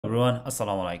everyone,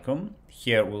 assalamu alaikum.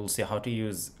 Here we'll see how to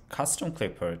use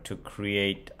CustomClipper to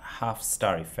create half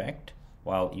star effect.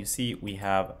 Well, you see we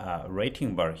have a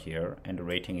rating bar here and the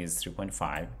rating is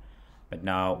 3.5, but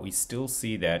now we still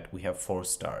see that we have 4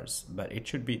 stars, but it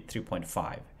should be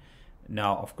 3.5.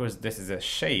 Now of course this is a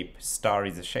shape, star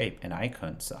is a shape, an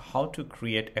icon. So how to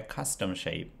create a custom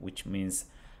shape, which means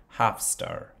half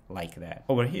star, like that.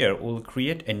 Over here we'll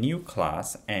create a new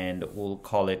class and we'll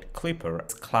call it Clipper.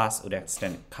 This class would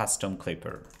extend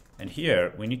CustomClipper, and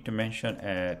here we need to mention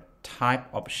a type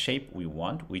of shape we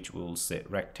want, which we'll say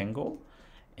rectangle,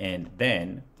 and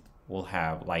then we'll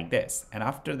have like this. And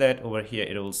after that, over here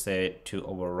it will say to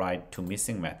override two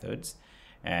missing methods,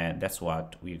 and that's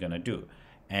what we're gonna do.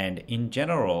 And in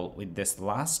general, with this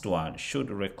last one,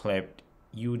 should reflect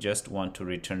you just want to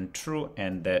return true,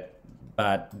 and that,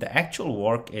 but the actual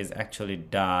work is actually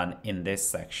done in this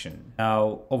section.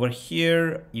 Now over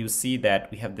here you see that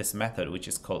we have this method which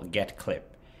is called getClip.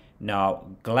 Now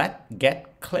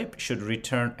getClip should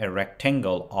return a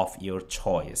rectangle of your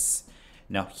choice.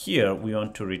 Now here we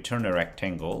want to return a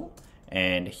rectangle,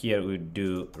 and here we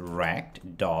do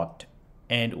rect dot,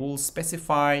 and we'll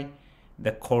specify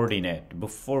the coordinate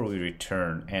before we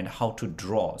return and how to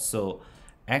draw. So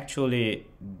actually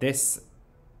this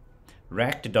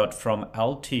rect dot from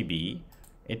LTB,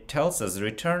 it tells us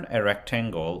return a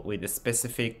rectangle with a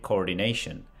specific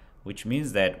coordination, which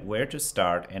means that where to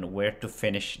start and where to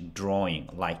finish drawing,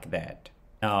 like that.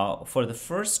 Now for the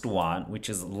first one, which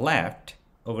is left,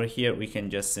 over here we can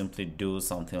just simply do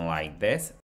something like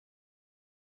this.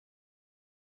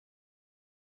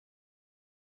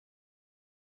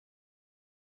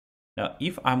 Now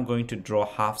if I'm going to draw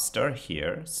half star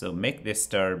here, so make this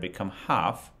star become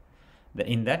half, then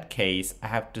in that case I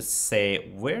have to say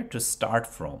where to start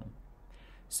from.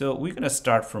 So we're going to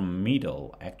start from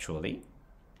middle actually,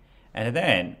 and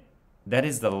then that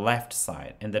is the left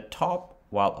side, and the top,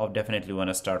 well, I'll definitely want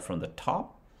to start from the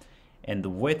top, and the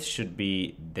width should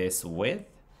be this width,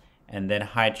 and then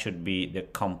height should be the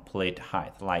complete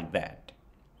height, like that.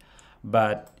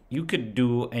 But you could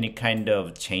do any kind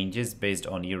of changes based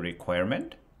on your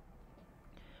requirement.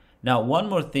 Now one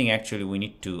more thing actually we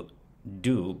need to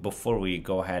do before we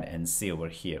go ahead and see over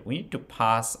here, we need to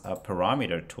pass a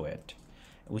parameter to it,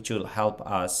 which will help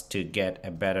us to get a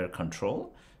better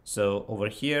control. So over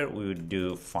here we would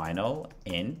do final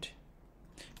int,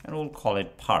 and we'll call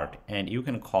it part, and you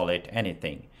can call it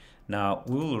anything. Now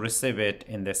we will receive it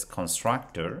in this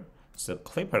constructor, so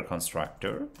Clipper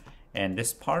constructor, and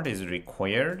this part is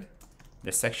required,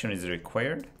 the section is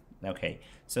required. Okay,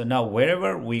 so now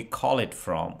wherever we call it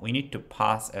from, we need to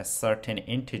pass a certain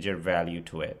integer value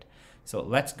to it. So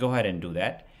let's go ahead and do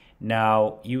that.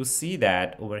 Now you see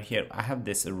that over here I have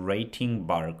this rating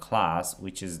bar class,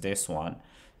 which is this one.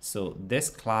 So this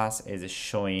class is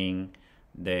showing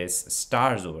this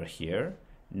stars over here.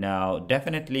 Now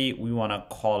definitely we want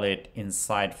to call it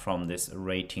inside from this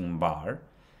rating bar.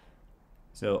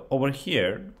 So over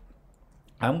here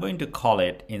I'm going to call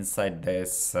it inside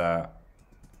this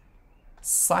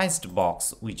sized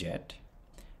box widget.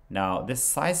 Now this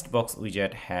sized box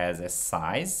widget has a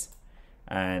size,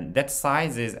 and that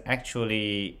size is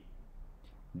actually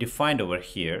defined over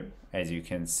here, as you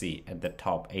can see at the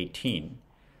top, 18.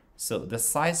 So the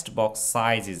sized box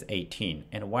size is 18.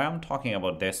 And why I'm talking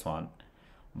about this one,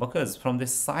 because from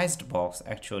this sized box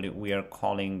actually we are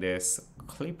calling this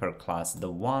Clipper class,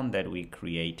 the one that we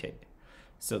created.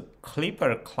 So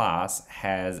Clipper class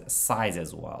has size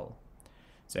as well.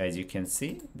 So as you can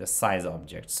see, the size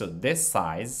object. So this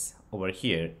size over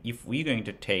here, if we're going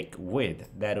to take width,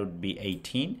 that would be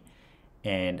 18,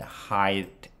 and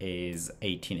height is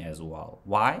 18 as well.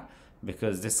 Why?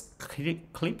 Because this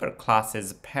Clipper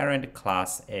class's parent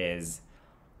class is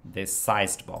this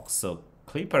sized box. So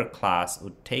Clipper class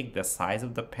would take the size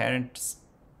of the parent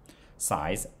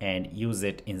size and use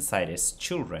it inside its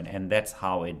children, and that's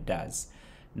how it does.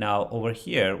 Now over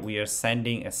here we are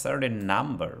sending a certain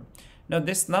number. Now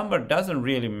this number doesn't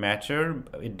really matter,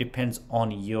 it depends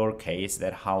on your case,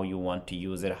 that how you want to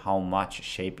use it, how much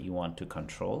shape you want to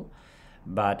control.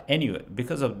 But anyway,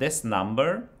 because of this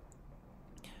number,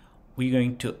 we're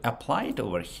going to apply it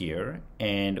over here,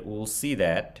 and we'll see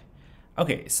that.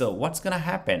 Okay, so what's gonna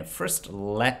happen? First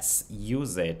let's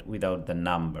use it without the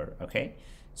number. Okay,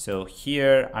 so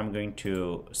here I'm going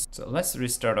to, so let's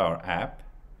restart our app.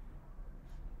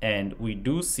 And we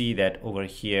do see that over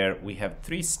here we have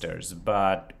 3 stars,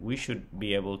 but we should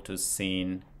be able to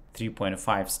see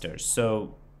 3.5 stars.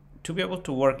 So to be able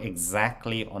to work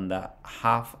exactly on the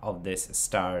half of this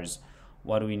stars,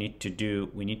 what we need to do,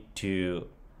 we need to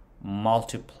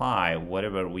multiply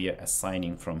whatever we are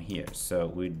assigning from here. So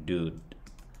we do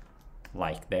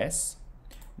like this.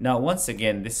 Now, once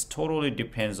again, this totally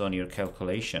depends on your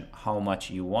calculation, how much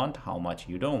you want, how much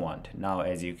you don't want. Now,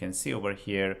 as you can see over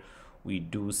here, we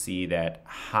do see that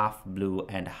half blue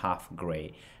and half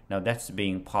gray. Now, that's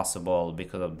being possible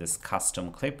because of this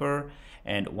custom clipper.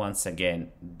 And once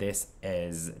again, this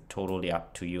is totally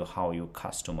up to you how you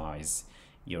customize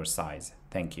your size.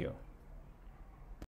 Thank you.